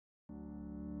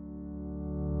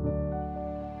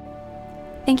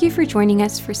Thank you for joining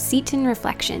us for Seton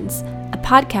Reflections, a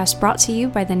podcast brought to you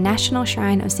by the National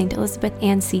Shrine of St. Elizabeth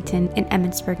Ann Seton in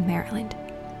Emmitsburg, Maryland.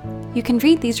 You can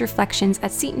read these reflections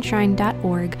at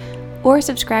setonshrine.org or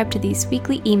subscribe to these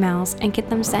weekly emails and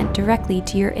get them sent directly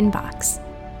to your inbox.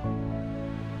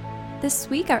 This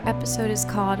week our episode is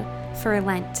called For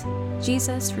Lent,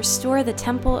 Jesus, Restore the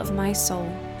Temple of My Soul,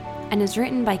 and is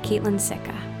written by Caitlin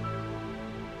Sicca.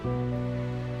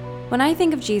 When I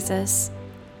think of Jesus,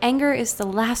 anger is the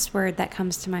last word that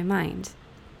comes to my mind.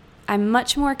 I'm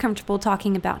much more comfortable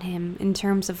talking about him in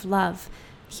terms of love,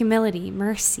 humility,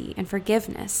 mercy, and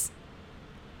forgiveness.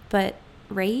 But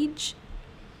rage?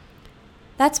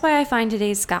 That's why I find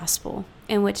today's gospel,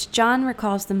 in which John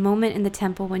recalls the moment in the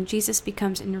temple when Jesus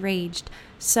becomes enraged,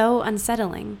 so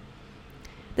unsettling.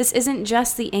 This isn't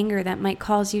just the anger that might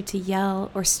cause you to yell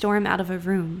or storm out of a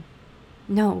room.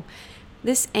 No,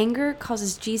 this anger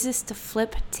causes Jesus to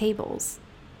flip tables.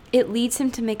 It leads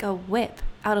him to make a whip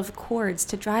out of cords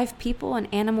to drive people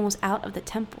and animals out of the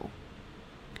temple.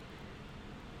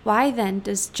 Why then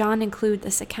does John include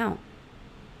this account?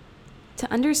 To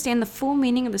understand the full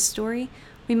meaning of the story,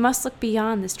 we must look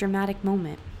beyond this dramatic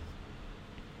moment.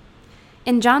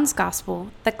 In John's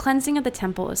Gospel, the cleansing of the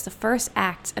temple is the first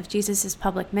act of Jesus'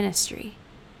 public ministry.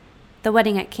 The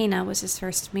wedding at Cana was his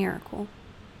first miracle.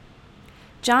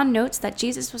 John notes that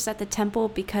Jesus was at the temple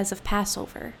because of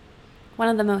Passover, one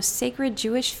of the most sacred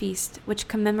Jewish feasts which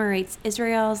commemorates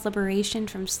Israel's liberation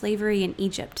from slavery in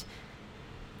Egypt,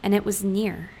 and it was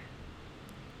near.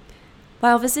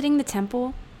 While visiting the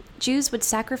temple, Jews would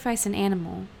sacrifice an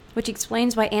animal, which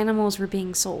explains why animals were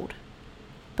being sold.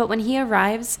 But when he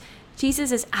arrives,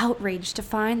 Jesus is outraged to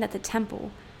find that the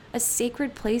temple, a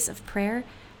sacred place of prayer,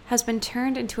 has been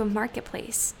turned into a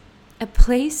marketplace, a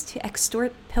place to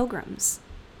extort pilgrims.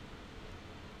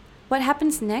 What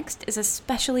happens next is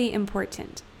especially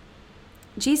important.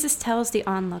 Jesus tells the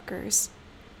onlookers,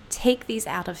 "Take these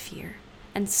out of here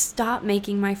and stop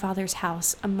making my Father's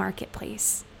house a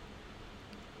marketplace."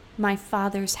 My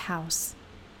Father's house.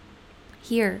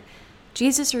 Here,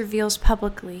 Jesus reveals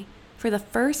publicly, for the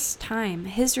first time,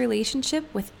 his relationship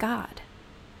with God.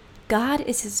 God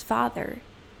is his Father.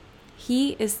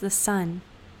 He is the Son.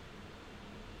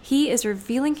 He is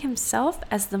revealing himself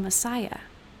as the Messiah.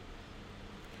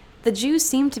 The Jews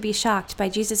seem to be shocked by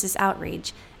Jesus'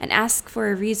 outrage and ask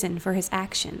for a reason for his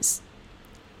actions.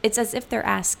 It's as if they're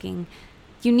asking,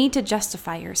 "You need to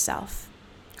justify yourself.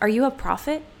 Are you a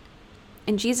prophet?"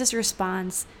 And Jesus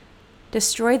responds,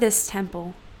 "Destroy this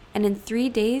temple, and in 3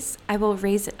 days I will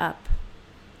raise it up."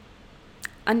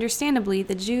 Understandably,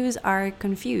 the Jews are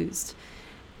confused.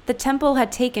 The temple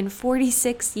had taken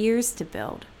 46 years to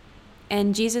build,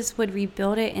 and Jesus would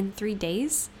rebuild it in 3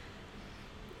 days?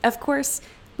 Of course,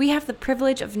 we have the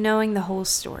privilege of knowing the whole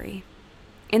story.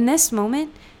 In this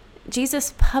moment,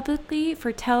 Jesus publicly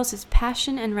foretells his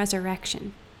passion and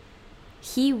resurrection.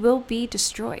 He will be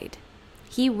destroyed.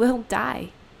 He will die,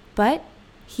 but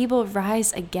he will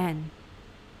rise again.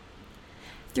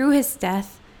 Through his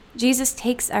death, Jesus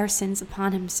takes our sins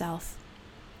upon himself.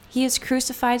 He is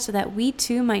crucified so that we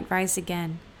too might rise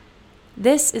again.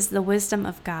 This is the wisdom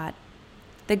of God,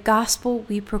 the gospel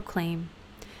we proclaim,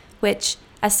 which,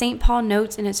 as St. Paul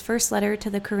notes in his first letter to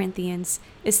the Corinthians,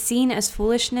 is seen as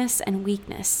foolishness and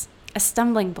weakness, a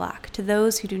stumbling block to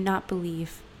those who do not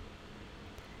believe.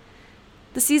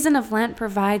 The season of Lent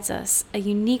provides us a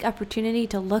unique opportunity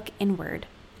to look inward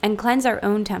and cleanse our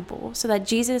own temple so that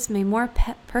Jesus may more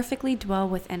perfectly dwell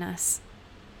within us.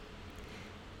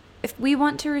 If we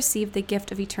want to receive the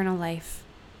gift of eternal life,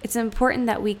 it's important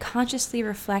that we consciously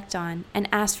reflect on and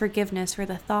ask forgiveness for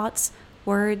the thoughts,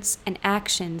 words, and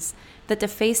actions that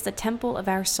deface the temple of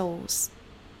our souls.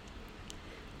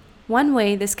 One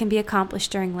way this can be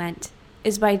accomplished during Lent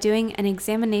is by doing an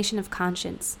examination of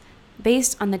conscience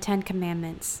based on the 10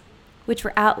 Commandments, which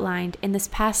were outlined in this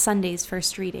past Sunday's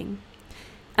first reading,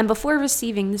 and before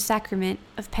receiving the sacrament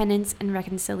of penance and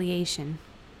reconciliation.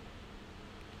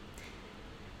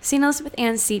 St. Elizabeth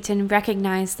Ann Seton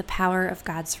recognized the power of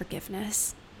God's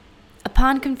forgiveness.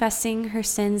 Upon confessing her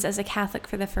sins as a Catholic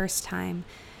for the first time,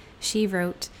 she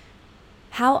wrote,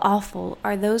 "How awful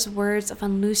are those words of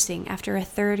unloosing after a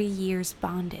 30 years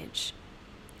bondage.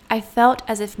 I felt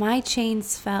as if my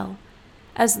chains fell,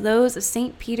 as those of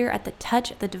St. Peter at the touch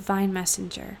of the divine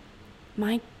messenger.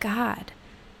 My God,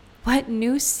 what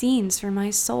new scenes for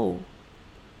my soul."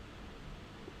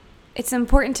 It's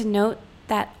important to note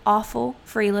that awful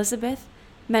for Elizabeth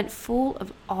meant full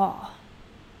of awe.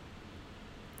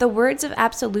 The words of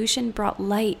absolution brought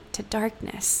light to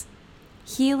darkness,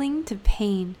 healing to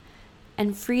pain,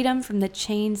 and freedom from the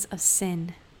chains of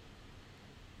sin.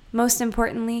 Most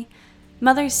importantly,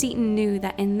 Mother Seton knew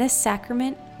that in this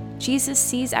sacrament, Jesus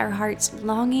sees our hearts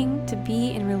longing to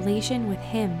be in relation with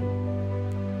Him.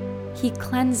 He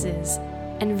cleanses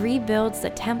and rebuilds the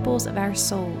temples of our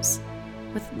souls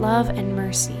with love and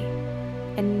mercy,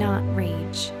 and not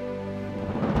rage.